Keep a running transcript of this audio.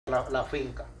la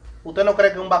finca. ¿Usted no cree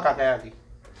que es un vaca que hay aquí?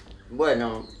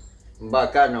 Bueno,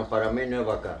 bacano, para mí no es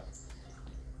bacano.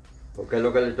 Porque es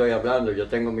lo que le estoy hablando, yo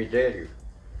tengo misterio.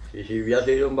 Y si hubiera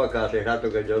sido un vaca, hace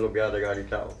rato que yo lo hubiera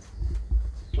legalizado.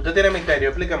 Usted tiene misterio,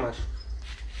 explíqueme eso.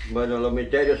 Bueno, los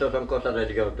misterios eso son cosas de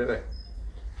Dios, ¿usted ve?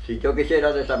 Si yo quisiera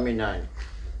examinar,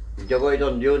 yo voy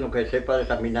donde uno que sepa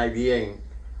examinar bien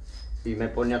y me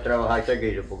pone a trabajar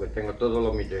seguido porque tengo todos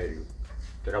los misterios.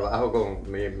 Trabajo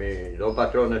con mis dos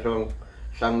patrones, son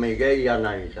San Miguel y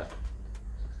Anaísa.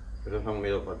 Esos son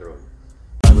mis dos patrones.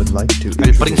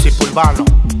 El príncipe urbano.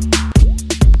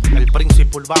 El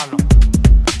príncipe urbano.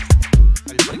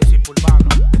 El príncipe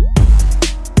urbano.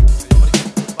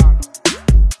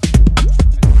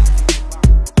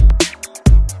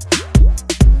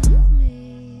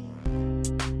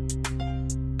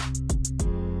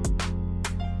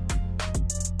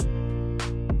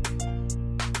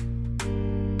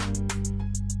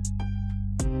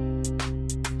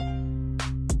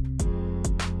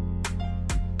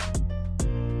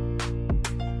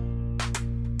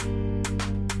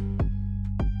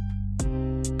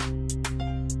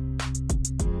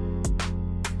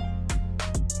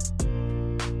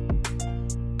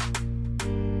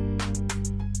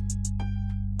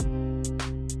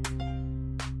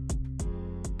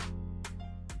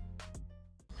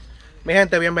 Mi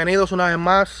gente, bienvenidos una vez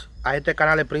más a este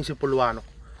canal El Príncipe Urbano.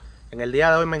 En el día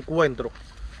de hoy me encuentro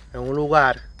en un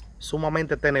lugar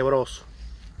sumamente tenebroso.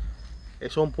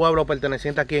 Es un pueblo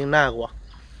perteneciente aquí en Nagua,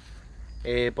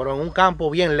 pero en un campo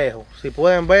bien lejos. Si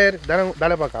pueden ver, dale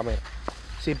para acá, mira.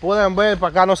 Si pueden ver,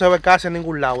 para acá no se ve casi en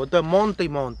ningún lado. Esto es monte y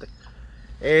monte.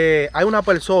 Hay una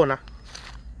persona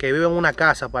que vive en una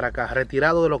casa para acá,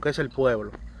 retirado de lo que es el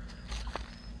pueblo.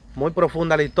 Muy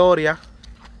profunda la historia.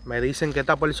 Me dicen que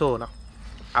esta persona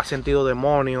ha sentido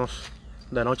demonios,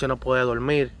 de noche no puede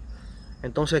dormir.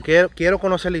 Entonces quiero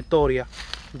conocer la historia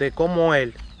de cómo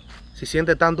él, si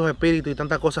siente tantos espíritus y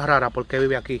tantas cosas raras, por qué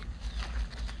vive aquí.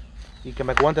 Y que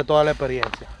me cuente toda la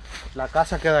experiencia. La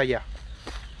casa queda allá.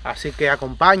 Así que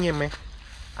acompáñenme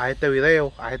a este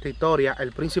video, a esta historia,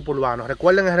 El Príncipe Urbano.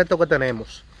 Recuerden el reto que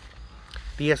tenemos.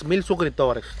 10,000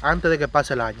 suscriptores antes de que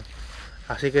pase el año.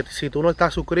 Así que si tú no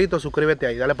estás suscrito, suscríbete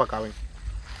ahí, dale para acá, ven.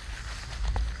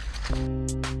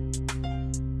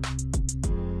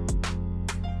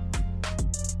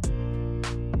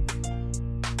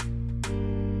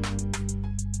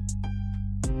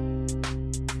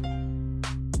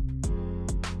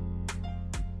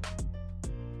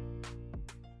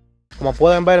 Como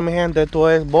pueden ver, mi gente, esto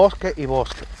es bosque y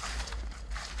bosque.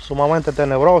 Sumamente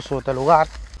tenebroso este lugar.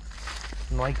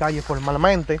 No hay calle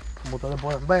formalmente, como ustedes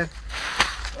pueden ver.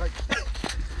 Ay.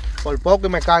 Por poco y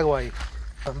me caigo ahí.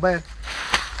 Pueden ver.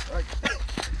 Ay.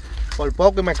 Por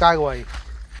poco y me caigo ahí.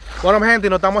 Bueno, mi gente,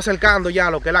 nos estamos acercando ya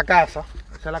a lo que es la casa.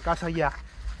 Esa es la casa ya,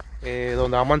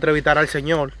 donde vamos a entrevistar al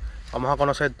señor. Vamos a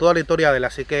conocer toda la historia de él,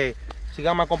 así que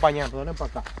síganme acompañando. Denle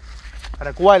para acá.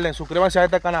 Recuerden, suscríbanse a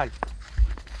este canal.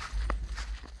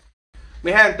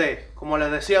 Mi gente, como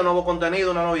les decía, un nuevo contenido,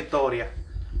 una nueva historia.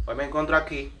 Hoy me encuentro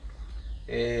aquí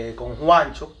con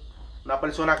Juancho, una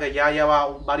persona que ya lleva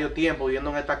varios tiempos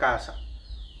viviendo en esta casa.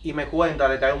 Y me cuenta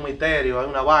de que hay un misterio, hay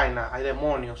una vaina, hay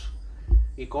demonios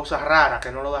y cosas raras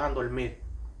que no lo dejan dormir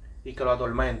y que lo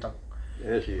atormentan.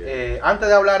 Antes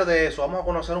de hablar de eso, vamos a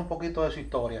conocer un poquito de su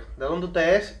historia. ¿De dónde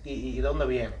usted es y de dónde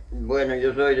viene? Bueno,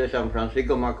 yo soy de San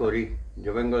Francisco Macorís.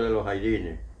 Yo vengo de los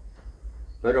Jardines,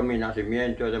 pero mi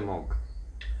nacimiento es de Moca.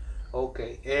 Ok.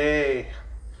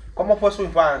 ¿Cómo fue su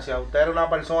infancia? ¿Usted era una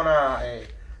persona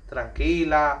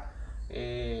tranquila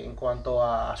en cuanto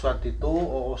a su actitud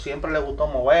o siempre le gustó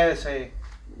moverse?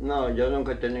 No, yo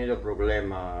nunca he tenido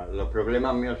problemas. Los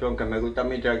problemas míos son que me gusta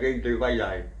mi traguito y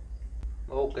bailar.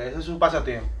 Ok, ese es su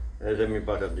pasatiempo. Ese es mi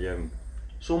pasatiempo.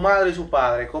 Su madre y su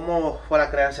padre, ¿cómo fue la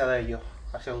crianza de ellos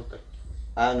hacia usted?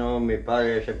 Ah, no, mi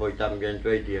padre se portan bien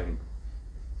todo el tiempo.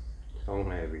 Son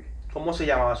heavy. ¿Cómo se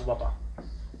llamaba su papá?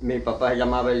 Mi papá se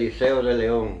llamaba Eliseo de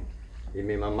León y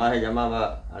mi mamá se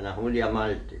llamaba Ana Julia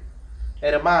Marte.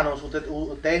 Hermanos, ¿usted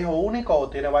es hijo único o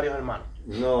tiene varios hermanos?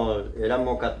 No,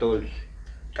 éramos 14.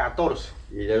 14.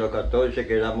 Y de los 14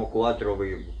 quedamos 4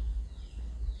 vivos.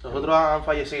 ¿Los otros han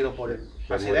fallecido por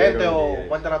accidente o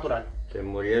muerte natural? Se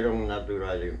murieron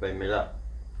natural, de enfermedad.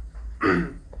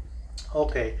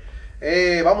 Ok.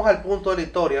 Vamos al punto de la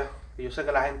historia, que yo sé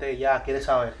que la gente ya quiere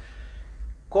saber.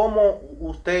 ¿Cómo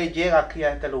usted llega aquí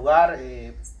a este lugar?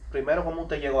 Primero, ¿cómo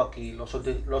usted llegó aquí?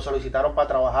 ¿Lo solicitaron para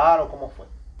trabajar o cómo fue?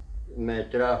 Me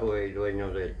trajo el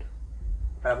dueño de esto.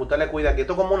 Para que usted le cuide aquí.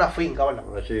 Esto es como una finca, ¿verdad?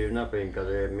 Sí, una finca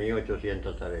de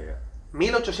 1800 tareas.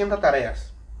 1800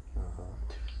 tareas. Ajá.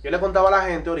 Yo le contaba a la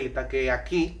gente ahorita que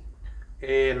aquí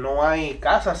no hay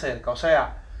casa cerca. O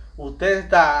sea, usted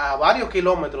está a varios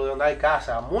kilómetros de donde hay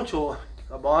casa, mucho,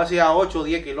 vamos a decir a 8 o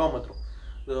 10 kilómetros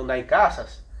de donde hay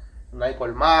casas. No hay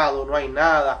colmado, no hay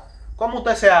nada. ¿Cómo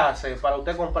usted se hace para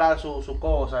usted comprar su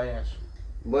cosa y eso?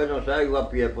 Bueno, salgo a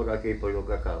pie por aquí, por los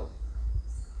cacaos.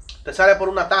 Usted sale por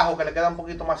un atajo que le queda un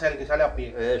poquito más cerca y sale a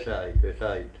pie. Exacto,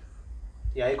 exacto.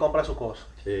 Y ahí compra su cosa.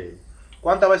 Sí.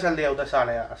 ¿Cuántas veces al día usted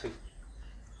sale así?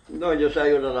 No, yo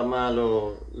salgo nada más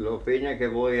los fines que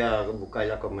voy a buscar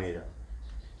la comida.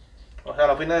 O sea,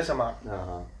 los fines de semana.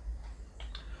 Ajá.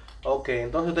 Ok,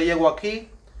 entonces usted llegó aquí,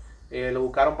 lo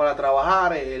buscaron para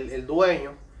trabajar, el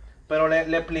dueño, pero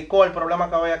le explicó el problema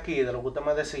que había aquí, de lo que usted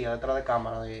me decía detrás de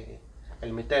cámara, de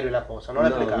el misterio y la cosa. ¿No le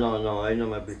explicaron? No, ahí no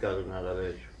me explicaron nada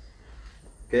de eso.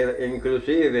 Que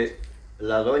inclusive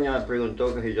la doña me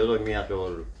preguntó que si yo dormía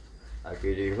solo. Aquí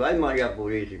dijo, ay María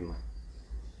Purísima.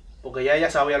 Porque ya ella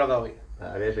sabía lo que había.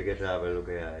 Parece que sabe lo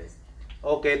que hay.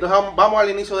 Ok, entonces vamos al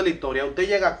inicio de la historia. Usted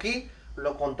llega aquí,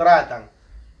 lo contratan,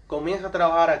 comienza a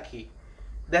trabajar aquí.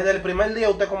 Desde el primer día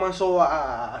usted comenzó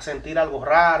a sentir algo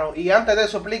raro. Y antes de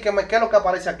eso, explíqueme qué es lo que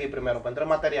aparece aquí primero, para entrar en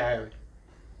materia heavy.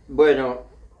 Bueno,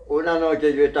 una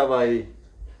noche yo estaba ahí,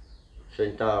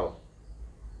 sentado,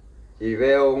 y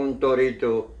veo un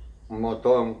torito, un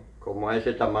motón, como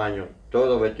ese tamaño,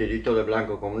 todo vestidito de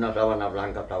blanco, con una sábana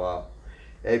blanca hasta abajo.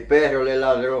 El perro le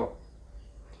ladró,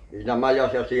 y nada más yo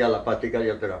hacía así a la patica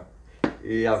de atrás.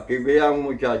 Y aquí vi a un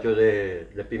muchacho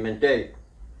de Pimentel,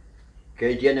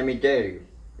 que él tiene misterio,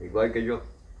 igual que yo.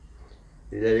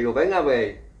 Y le digo, ven a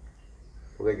ver,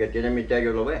 porque el que tiene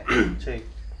misterio lo ve. Sí.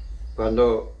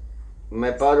 Cuando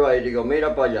me paro ahí, digo,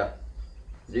 mira para allá.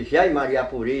 Dice, ay María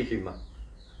Purísima.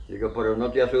 Digo, pero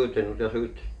no te asustes, no te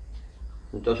asustes.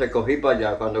 Entonces cogí para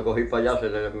allá, cuando cogí para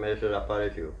allá me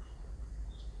desapareció.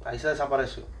 Ahí se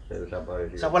desapareció. Se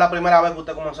desapareció. Esa fue la primera vez que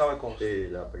usted comenzó a ver cosas. Sí,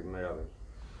 la primera vez.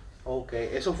 Ok,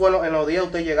 ¿eso fue en los días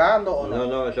usted llegando o no?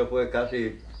 No, eso fue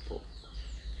casi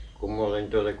como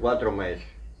dentro de 4 meses.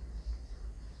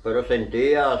 Pero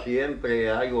sentía siempre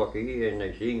algo aquí en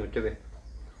el cine, usted ve.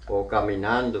 O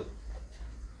caminando.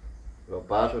 Los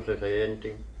pasos se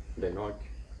sienten de noche.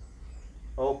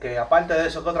 Ok, aparte de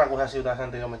eso, ¿qué otra cosa sí usted ha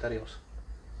sentido misteriosa?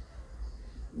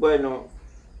 Bueno,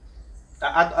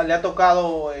 ¿Le ha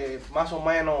tocado más o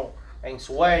menos en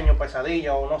sueño,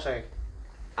 pesadilla o no sé?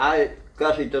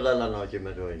 casi toda la noche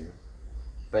me sueño,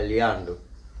 peleando.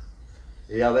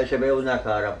 Y a veces veo una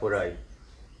cara por ahí.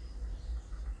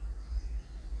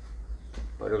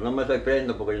 Pero no me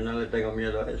sorprendo porque yo no le tengo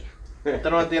miedo a eso. Usted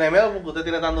no le tiene miedo porque usted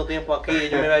tiene tanto tiempo aquí y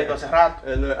yo me había ido hace rato.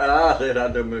 Hace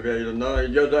rato me había ido. No,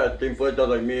 yo estoy impuesto a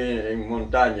dormir en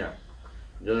montaña.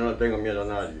 Yo no le tengo miedo a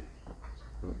nadie.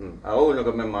 A uno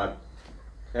que me mata.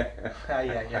 Ay,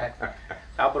 ay, ay.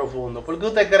 Está profundo. ¿Por qué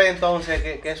usted cree entonces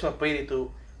que esos espíritus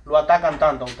lo atacan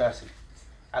tanto a usted así?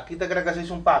 ¿Aquí te cree que se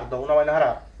hizo un pacto, una vaina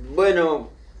rara? Bueno,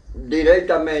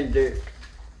 directamente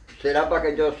será para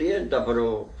que yo sienta,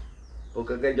 pero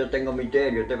porque es que yo tengo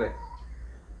misterio, ¿te ves?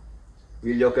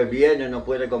 Y lo que viene no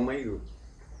puede conmigo.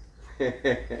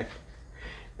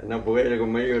 No puede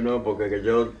conmigo, no, porque que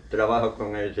yo trabajo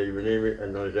con ese y venir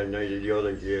el Señor y Dios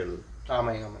del cielo.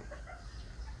 Amén, amén.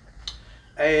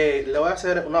 Le voy a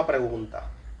hacer una pregunta.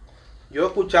 Yo he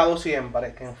escuchado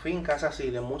siempre que en fincas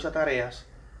así de muchas tareas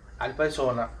hay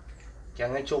personas que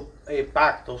han hecho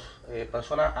pactos,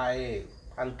 personas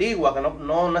antiguas que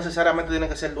no necesariamente tienen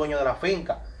que ser dueños de la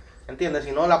finca, ¿entiendes?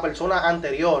 Sino la persona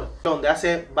anterior, donde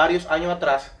hace varios años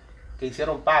atrás que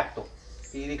hicieron pacto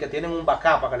y que tienen un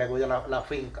vaca para que le cuiden la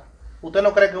finca. ¿Usted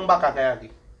no cree que es un vaca que hay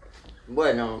aquí?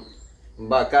 Bueno,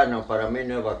 bacano, para mí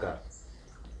no es bacano.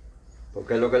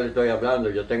 Porque es lo que le estoy hablando,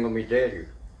 yo tengo misterio.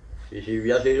 Y si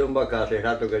hubiera sido un bacán, hace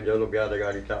rato que yo lo hubiera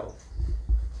legalizado.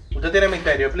 Usted tiene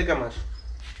misterio, explíqueme eso.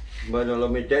 Bueno, los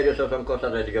misterios eso son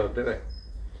cosas de Dios, ¿usted ve?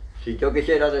 Si yo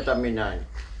quisiera examinar,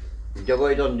 yo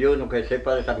voy donde uno que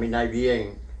sepa examinar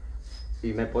bien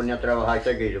y me pone a trabajar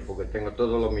seguido porque tengo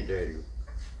todos los misterios.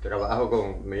 Trabajo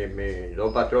con mis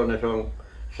dos patrones son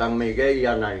San Miguel y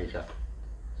Anaísa.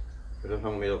 Esos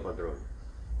son mis dos patrones.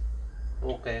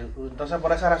 Ok, entonces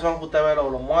por esa razón que usted ve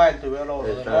los muertos y ve los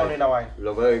demonios y la vaina.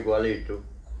 Lo veo igualito.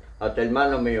 Hasta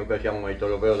hermanos míos que se han muerto,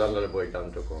 lo veo dándole por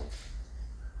tanto con.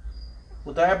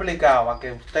 Usted me explicaba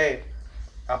que usted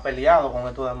ha peleado con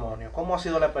estos demonios. ¿Cómo ha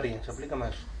sido la experiencia? Explíqueme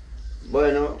eso.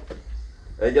 Bueno,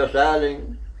 ellos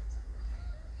salen,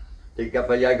 tienen que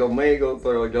pelear conmigo,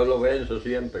 pero yo lo venzo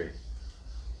siempre.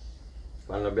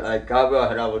 Cuando hay cabo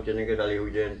a rabo tienen que salir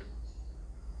huyendo.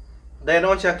 De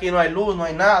noche aquí no hay luz, no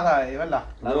hay nada, ¿verdad?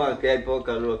 No, aquí hay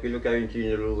poca luz, aquí lo que hay en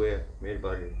Chile luz, mira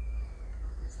para aquí.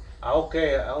 Ah, ok,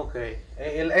 ah, ok.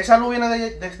 ¿Esa luz viene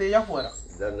desde allá afuera?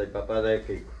 De donde el papá de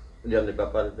Kiko, de donde el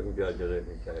papá de este muchacho de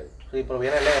Michael. Sí, pero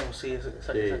viene lejos, sí, ese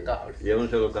Sí, cable. y es un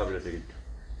solo cablecito.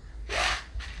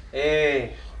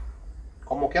 Eh,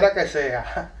 Como quiera que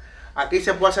sea, aquí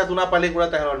se puede hacer una película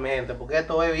de terror, mi gente, porque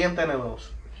esto es bien tenebroso.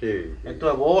 Sí, sí.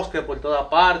 Esto es bosque por todas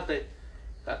partes,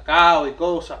 cacao y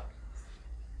cosas.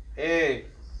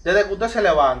 Desde que usted se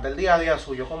levanta, el día a día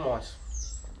suyo, ¿cómo es?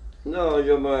 No,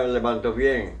 yo me levanto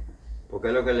bien, porque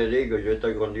es lo que le digo, yo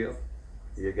estoy con Dios.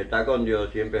 Y el que está con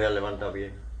Dios siempre se levanta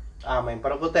bien. Amén.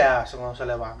 ¿Pero qué usted hace cuando se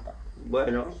levanta?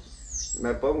 Bueno,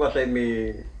 me pongo a hacer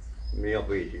mi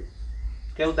oficio.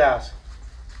 ¿Qué usted hace?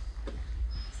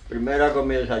 Primero hago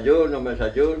mi desayuno, me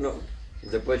desayuno.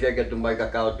 Después si hay que tumbar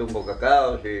cacao, tumbo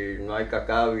cacao. Si no hay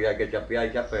cacao y hay que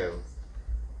chapear, chapeo.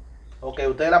 Ok,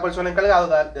 usted es la persona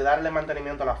encargada de darle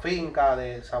mantenimiento a la finca,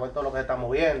 de saber todo lo que se está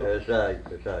moviendo.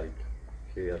 Exacto, exacto.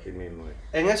 Sí, así mismo es.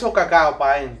 En esos cacao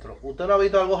para adentro, ¿usted no ha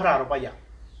visto algo raro para allá?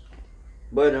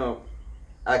 Bueno,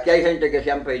 aquí hay gente que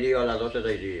se han perdido a las 12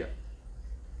 del día.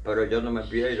 Pero yo no me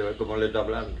pierdo, es como le está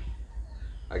hablando.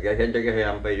 Aquí hay gente que se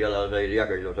han perdido a las 12 del día,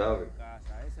 que lo sabe.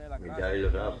 Ya él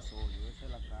lo sabe.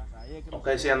 Ok,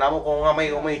 si andamos con un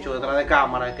amigo Micho detrás de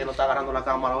cámara, es que no está agarrando la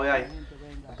cámara hoy ahí.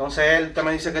 Entonces él te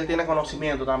me dice que él tiene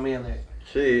conocimiento también de...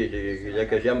 Sí, sí, y de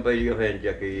que se han perdido gente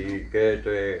aquí, que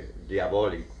esto es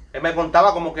diabólico. Él me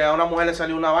contaba como que a una mujer le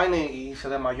salió una vaina y se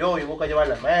desmayó y hubo que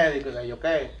llevarle al médico y que yo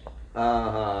qué.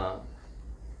 Ajá.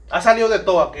 Ha salido de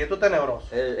todo aquí, esto es tenebroso.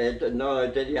 No,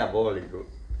 este es diabólico.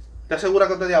 ¿Te asegura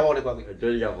que esto es diabólico aquí? Esto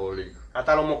es diabólico.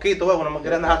 Hasta los mosquitos, no me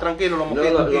quieren dejar tranquilo los No,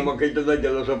 mosquitos aquí. los mosquitos no hay que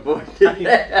los soporte.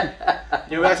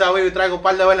 Yo voy a saber y traigo un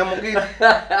par de veces mosquitos.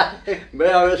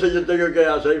 Ve, a veces yo tengo que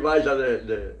hacer balsa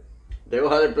de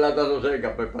hoja de plátano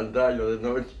seca para espantarlo de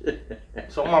noche.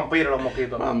 Son vampiros los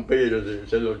mosquitos. Vampiros, sí,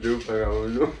 se lo chupan a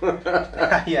uno.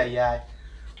 Ay, ay, ay.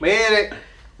 Mire,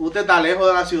 usted está lejos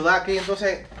de la ciudad aquí,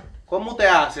 entonces, ¿cómo usted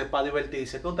hace para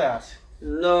divertirse? ¿Qué usted hace?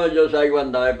 No, yo salgo a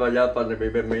andar para allá, para donde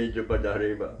vive Micho, para allá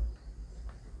arriba.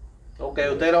 Ok,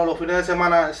 usted los fines de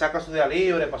semana saca su día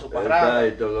libre para su parranda.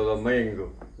 Exacto, los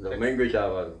domingos, domingo y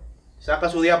sábado. Saca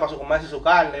su día para comerse su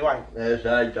carne y vaina.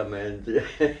 Exactamente.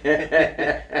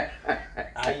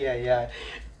 Ay, ay, ay.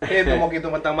 Estos mosquitos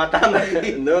me están matando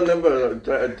aquí. No, no, pero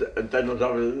usted no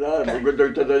sabe nada, porque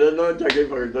usted está de noche aquí,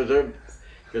 porque entonces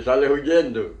que sale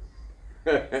huyendo.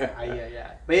 Ay, ay,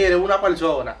 ay. Mire, una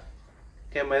persona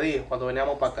que me dijo cuando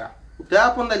veníamos para acá, ¿usted va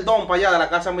a poner el don para allá de la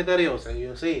casa misteriosa? Y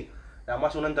yo, sí, le vamos a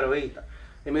hacer una entrevista.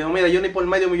 Y me dijo, mira, yo ni por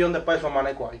 $500,000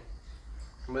 amanezco ahí.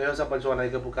 Me dijo esa persona,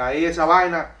 y que porque ahí esa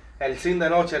vaina, el zinc de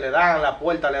noche le dan, la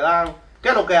puerta le dan. ¿Qué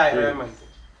es lo que hay Sí. realmente?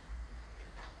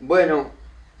 Bueno,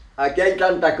 aquí hay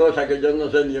tantas cosas que yo no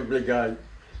sé ni explicar,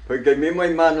 porque el mismo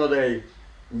hermano de él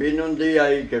vino un día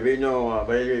ahí que vino a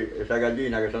ver esas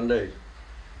gallinas que son de él,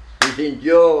 y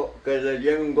sintió que le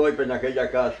dieron un golpe en aquella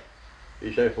casa,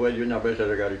 y se fue de una vez, se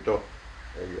le gritó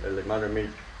el hermano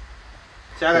Emilio.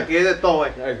 O sea, que aquí hay de todo,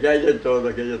 Aquí hay de todo,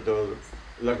 aquí hay de todo.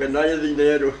 Lo que no hay es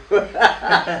dinero.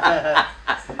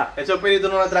 Ese espíritu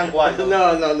no le traen cuarto.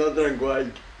 No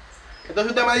tranquilo.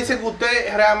 Entonces usted me dice que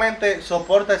usted realmente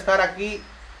soporta estar aquí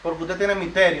porque usted tiene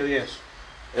misterio y eso.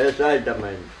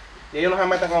 Exactamente. Y ellos no se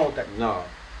meten con usted. No,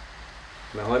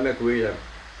 mejor me cuidan.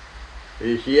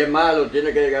 Y si es malo,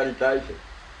 tiene que gritarse.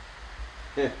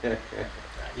 Ay,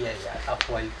 ay, ay, está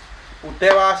fuerte.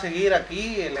 ¿Usted va a seguir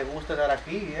aquí? ¿Le gusta estar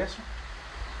aquí y eso?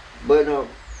 Bueno,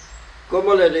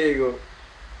 ¿cómo le digo?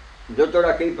 Yo estoy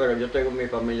aquí, pero yo tengo mi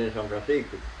familia en San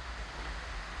Francisco.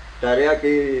 Estaré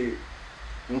aquí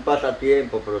un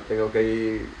pasatiempo, pero tengo que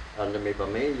ir a donde mi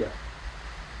familia,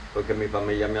 porque mi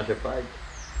familia me hace falta.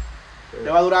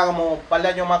 ¿Usted va a durar como un par de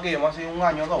años más aquí? ¿Más así un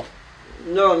año o dos?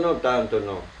 No, no tanto,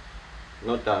 no.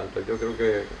 No tanto. Yo creo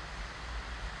que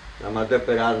nada más estoy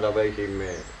esperando a ver si me...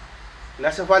 Le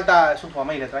hace falta su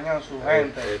familia, extrañan a su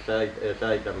gente.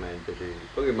 Exactamente, sí.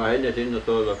 Porque imagínese siendo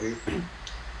solo aquí.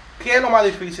 ¿Qué es lo más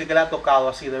difícil que le ha tocado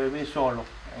así de vivir solo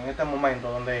en este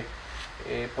momento donde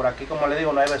por aquí, como le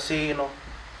digo, no hay vecinos?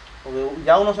 Porque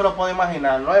ya uno se lo puede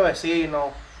imaginar, no hay vecinos,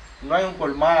 no hay un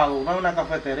colmado, no hay una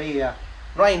cafetería,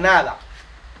 no hay nada.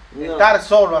 No. Estar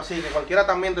solo así, que cualquiera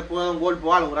también te puede dar un golpe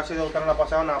o algo, gracias a Dios usted no le ha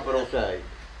pasado nada, pero Exacto.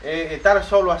 estar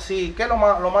solo así, ¿qué es lo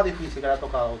más difícil que le ha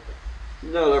tocado a usted?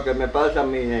 No, lo que me pasa a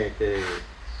mí es que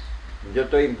yo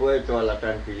estoy impuesto a la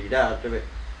tranquilidad, ¿te ves?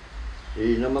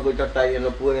 Y no me gusta estar ahí en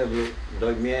los pueblos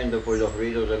durmiendo por los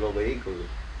ruidos de los vehículos.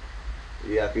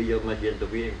 Y aquí yo me siento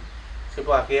bien. Sí,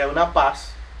 pues aquí hay una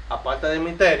paz, aparte del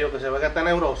misterio que se ve que es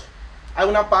tenebroso, hay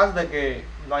una paz de que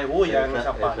no hay bulla en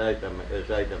esa paz.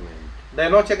 Exactamente. De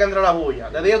noche que entra la bulla,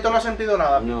 de día usted no ha sentido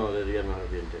nada. No, de día no se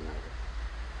siente nada.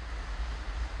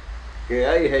 que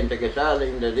hay gente que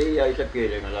salen de día y se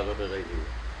pierden a las 12 del día.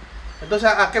 Entonces,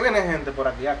 ¿a qué viene gente por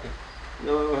aquí? ¿A qué?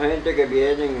 No, gente que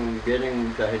vienen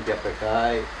mucha gente a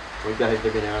pescar, mucha gente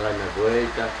viene a darme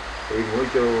vueltas y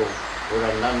mucho por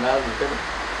andar nada.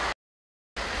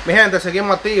 Mi gente,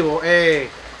 seguimos activos.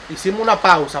 Hicimos una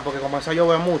pausa porque comenzó a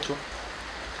llover mucho.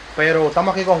 Pero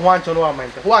estamos aquí con Juancho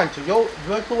nuevamente. Juancho, yo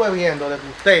estuve viendo de que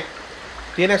usted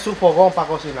tiene su fogón para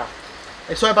cocinar.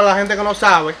 Eso es para la gente que no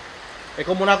sabe. Es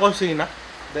como una cocina,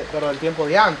 pero del tiempo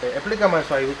de antes. Explícame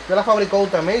eso ahí. ¿Usted la fabricó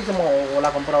usted mismo o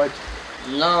la compró hecha?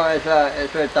 No,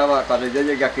 eso estaba, cuando yo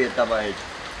llegué aquí estaba hecho.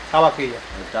 Estaba aquí ya.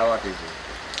 Estaba aquí. Sí.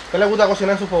 ¿Qué le gusta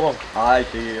cocinar en su fogón? Ay,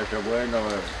 sí, eso es bueno.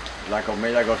 La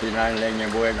comida cocinada en leña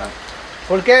es buena.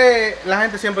 ¿Por qué la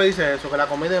gente siempre dice eso? Que la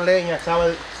comida en leña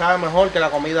sabe mejor que la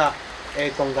comida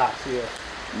con gas. ¿Sí?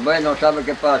 Bueno, ¿sabe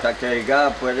qué pasa? Que el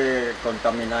gas puede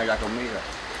contaminar la comida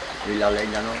y la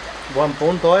leña no. Buen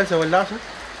punto ese, ¿verdad?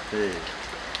 Sí.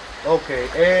 Ok.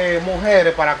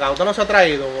 Mujeres para acá, ¿usted no se ha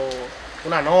traído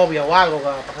una novia o algo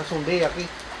para pasarse un día aquí?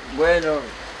 Bueno,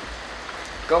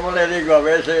 como le digo, a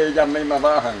veces ellas mismas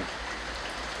bajan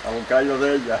a buscarlo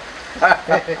de ellas.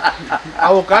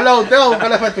 ¿A buscarlo a usted o a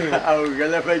buscarle efectivo? A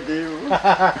buscarle efectivo.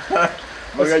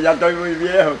 Porque ya estoy muy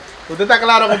viejo. ¿Usted está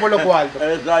claro que por los cuartos?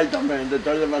 Exactamente,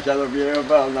 estoy demasiado viejo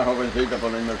para una jovencita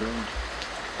ponerme junto.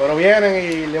 Pero vienen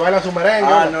y le bailan su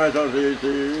merengue. Ah, ¿no? no, eso sí, sí.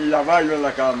 Y la bailo en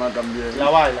la cama también. ¿La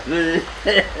baila? Sí.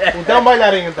 ¿Usted es un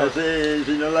bailarín entonces? Sí,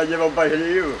 si no la llevo para el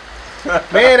río.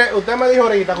 Mire, usted me dijo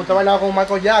ahorita que usted bailaba con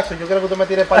Michael Jackson. Yo quiero que usted me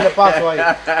tire un par de pasos ahí.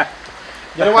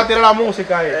 Yo le voy a tirar la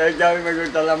música ahí. Es que a mí me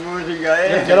gusta la música,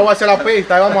 Yo le voy a hacer la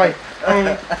pista, ahí vamos ahí.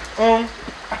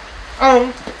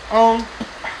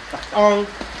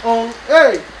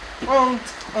 Hey,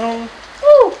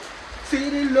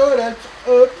 City Lord,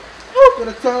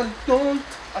 corazón,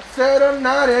 I said I'm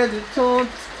not at the tune.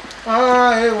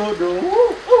 I will do,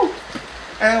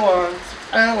 and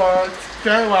once,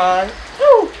 try why,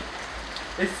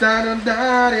 it's not a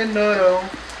dot in the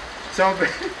something.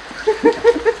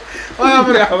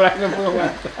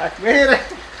 Mire,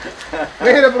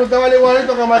 pero usted vale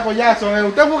igualito que Michael Jackson.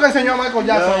 Usted fue que enseñó a Michael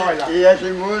Jackson a bailar. Y esa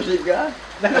música.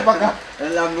 Dale para acá.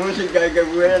 En la música es que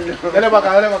bueno. Dale para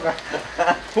acá, dale para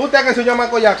acá. Fue usted que enseñó a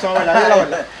Michael Jackson a bailar, dígale la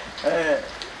verdad.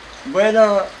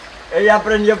 Bueno, ella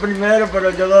aprendió primero,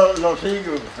 pero yo lo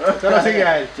sigo. ¿Usted lo sigue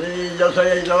a él? Sí, yo soy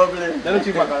el doble. Dale un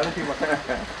chispa acá, dale un chispa acá.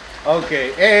 Ok,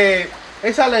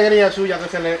 esa alegría suya que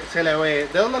se le ve,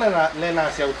 ¿de dónde le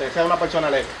nace a usted? ¿Sea una persona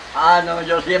alegre? Ah, no,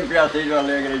 yo siempre he sido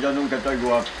alegre, yo nunca estoy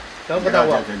guapo. ¿Usted nunca está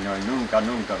guapo? Señor, nunca.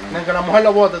 Aunque la mujer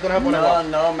lo bote, tú no se pone guapo.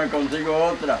 No, me consigo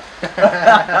otra.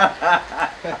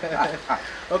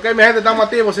 Ok, mi gente, estamos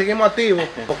activos, seguimos activos.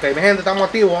 Ok, mi gente, estamos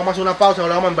activos, vamos a hacer una pausa,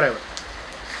 hablamos en breve.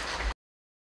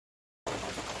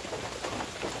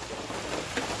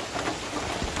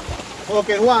 Ok,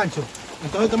 Juancho,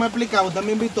 entonces usted me explicaba, usted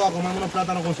me invitó a comer unos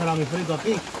plátanos con salami frito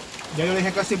aquí. Ya yo le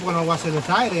dije que sí porque no voy a hacer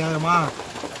desaire y además,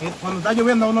 cuando está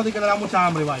lloviendo a uno dice que le da mucha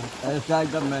hambre y vaya.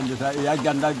 Exactamente, y hay que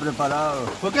andar preparado.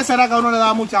 ¿Por qué será que a uno le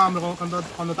da mucha hambre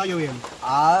cuando está lloviendo?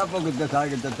 Ah, porque usted sabe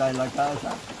que usted está en la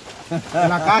casa. En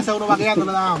la casa uno va guiando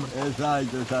le da hambre.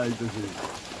 Exacto, sí.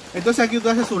 Entonces aquí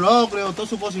usted hace su locro, todo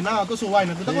su cocinado, todo su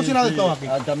vaina. ¿Usted cocina de todo aquí?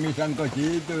 Hasta mis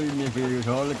sancochitos y mis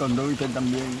frijoles con dulce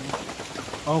también.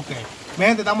 Ok. Mi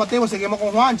gente, estamos activos, seguimos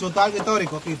con Juancho, está algo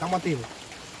histórico aquí, estamos activos.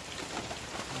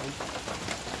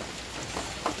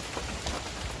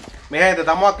 Mi gente,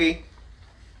 estamos aquí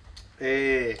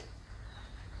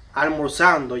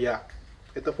almorzando ya.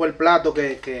 Este fue el plato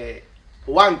que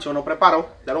Juancho nos preparó.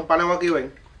 Dale un paneo aquí,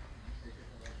 ven.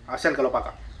 Acércalo para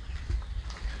acá.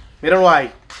 Mírenlo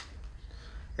ahí.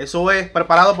 Eso es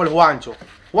preparado por Juancho.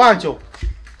 Juancho,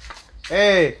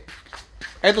 esto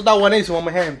está buenísimo,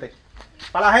 mi gente.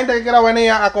 Para la gente que quiera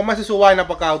venir a comerse su vaina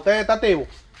para acá, ¿usted está activo?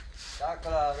 Está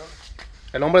claro.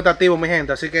 El hombre está activo, mi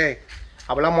gente, así que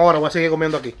hablamos ahora, voy a seguir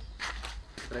comiendo aquí.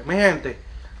 Mi gente,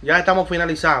 ya estamos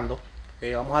finalizando.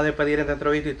 Vamos a despedir esta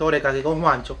entrevista histórica aquí con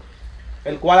Juancho,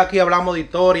 el cual aquí hablamos de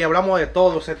historia, hablamos de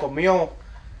todo, se comió.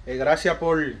 Gracias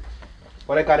por el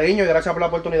cariño y gracias por la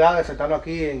oportunidad de sentarnos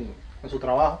aquí en su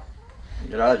trabajo.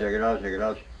 Gracias.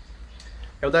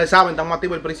 Ya ustedes saben, estamos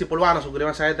activos el Príncipe Urbano,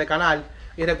 suscríbanse a este canal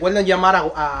y recuerden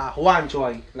llamar a Juancho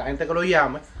ahí, la gente que lo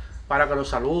llame, para que lo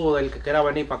salude, el que quiera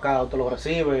venir para acá, usted lo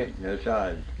recibe.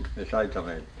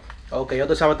 Exactamente. Ok, ya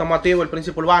ustedes saben, estamos activos el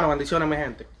Príncipe Urbano, bendiciones mi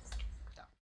gente.